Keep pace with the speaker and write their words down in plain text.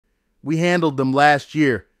We handled them last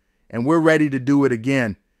year, and we're ready to do it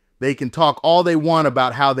again. They can talk all they want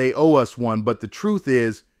about how they owe us one, but the truth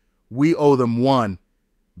is, we owe them one.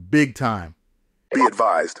 Big time. Be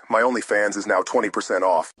advised, my OnlyFans is now 20%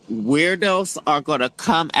 off. Weirdos are gonna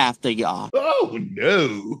come after y'all. Oh,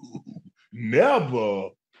 no. Never.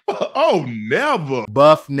 Oh, never.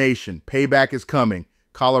 Buff Nation, payback is coming.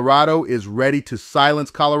 Colorado is ready to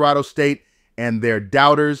silence Colorado State and their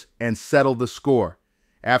doubters and settle the score.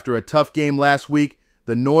 After a tough game last week,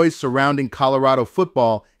 the noise surrounding Colorado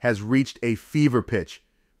football has reached a fever pitch.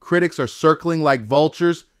 Critics are circling like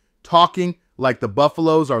vultures, talking like the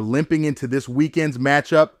Buffaloes are limping into this weekend's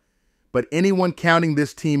matchup, but anyone counting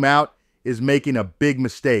this team out is making a big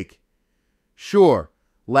mistake. Sure,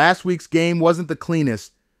 last week's game wasn't the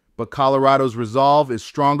cleanest, but Colorado's resolve is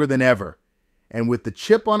stronger than ever. And with the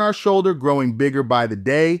chip on our shoulder growing bigger by the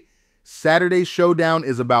day, Saturday's showdown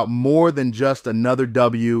is about more than just another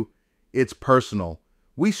W. It's personal.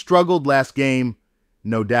 We struggled last game,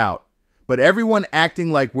 no doubt. But everyone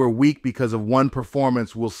acting like we're weak because of one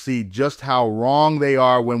performance will see just how wrong they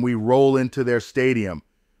are when we roll into their stadium.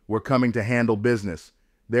 We're coming to handle business.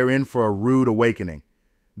 They're in for a rude awakening.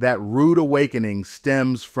 That rude awakening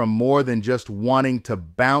stems from more than just wanting to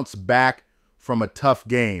bounce back from a tough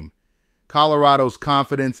game. Colorado's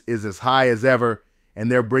confidence is as high as ever, and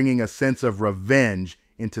they're bringing a sense of revenge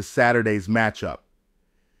into Saturday's matchup.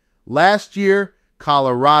 Last year,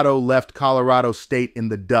 Colorado left Colorado State in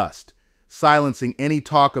the dust, silencing any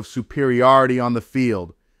talk of superiority on the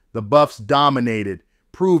field. The Buffs dominated,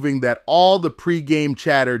 proving that all the pregame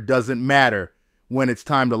chatter doesn't matter when it's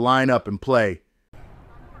time to line up and play.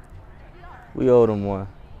 We owe them one,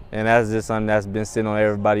 and that's just something that's been sitting on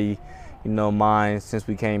everybody, mind since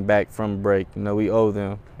we came back from break. We owe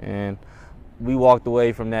them, and we walked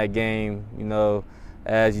away from that game,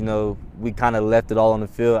 as we kind of left it all on the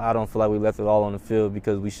field. I don't feel like we left it all on the field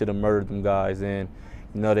because we should have murdered them guys, and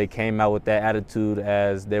they came out with that attitude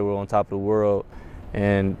as they were on top of the world,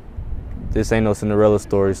 and this ain't no Cinderella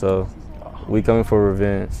story, so we coming for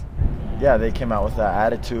revenge. Yeah, they came out with that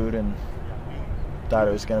attitude and thought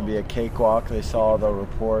it was going to be a cakewalk. They saw the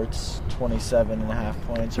reports, 27.5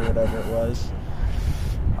 points or whatever it was,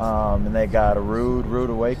 and they got a rude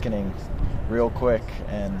awakening real quick.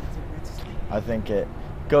 And I think it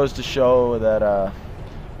goes to show that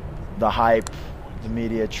the hype, the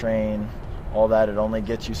media train, all that, it only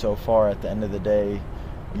gets you so far. At the end of the day,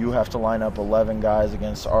 you have to line up 11 guys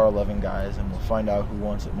against our 11 guys, and we'll find out who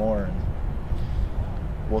wants it more, and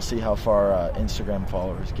we'll see how far Instagram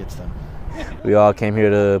followers gets them. We all came here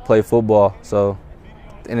to play football, so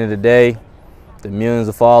at the end of the day, the millions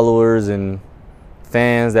of followers and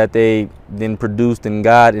fans that they then produced and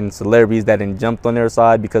got, and celebrities that then jumped on their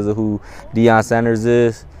side because of who Deion Sanders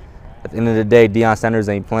is, at the end of the day, Deion Sanders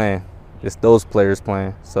ain't playing. It's those players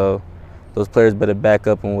playing, so those players better back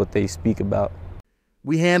up on what they speak about.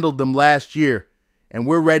 We handled them last year, and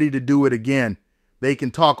we're ready to do it again. They can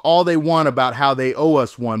talk all they want about how they owe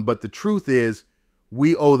us one, but the truth is,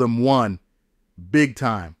 we owe them one. Big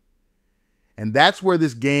time. And that's where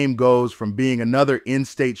this game goes from being another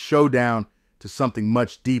in-state showdown to something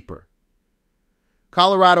much deeper.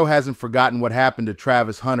 Colorado hasn't forgotten what happened to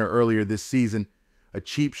Travis Hunter earlier this season, a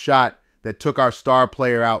cheap shot that took our star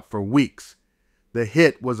player out for weeks. The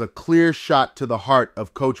hit was a clear shot to the heart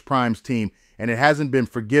of Coach Prime's team, and it hasn't been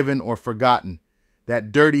forgiven or forgotten.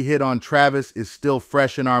 That dirty hit on Travis is still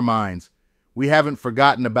fresh in our minds. We haven't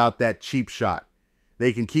forgotten about that cheap shot.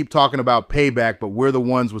 They can keep talking about payback, but we're the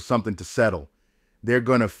ones with something to settle. They're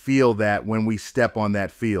going to feel that when we step on that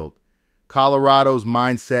field. Colorado's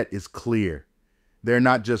mindset is clear. They're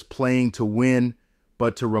not just playing to win,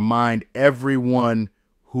 but to remind everyone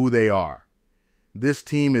who they are. This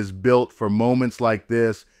team is built for moments like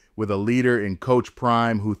this, with a leader in Coach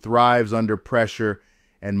Prime who thrives under pressure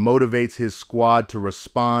and motivates his squad to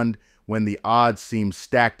respond when the odds seem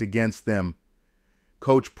stacked against them.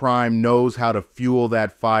 Coach Prime knows how to fuel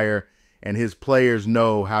that fire, and his players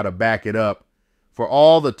know how to back it up. For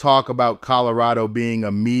all the talk about Colorado being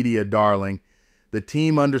a media darling, the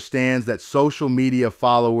team understands that social media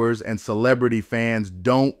followers and celebrity fans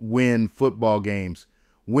don't win football games.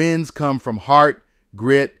 Wins come from heart,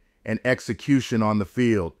 grit, and execution on the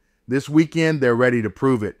field. This weekend, they're ready to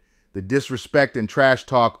prove it. The disrespect and trash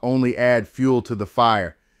talk only add fuel to the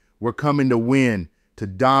fire. We're coming to win, to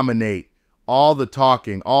dominate. All the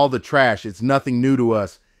talking, all the trash, it's nothing new to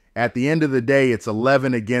us. At the end of the day, it's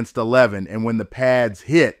 11 against 11, and when the pads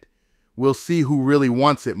hit, we'll see who really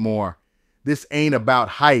wants it more. This ain't about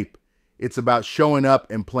hype. It's about showing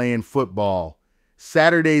up and playing football.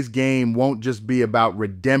 Saturday's game won't just be about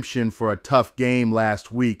redemption for a tough game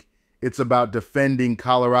last week. It's about defending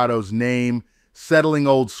Colorado's name, settling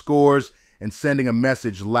old scores, and sending a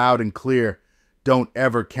message loud and clear. Don't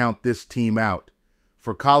ever count this team out.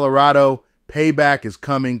 For Colorado, payback is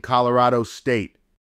coming, Colorado State.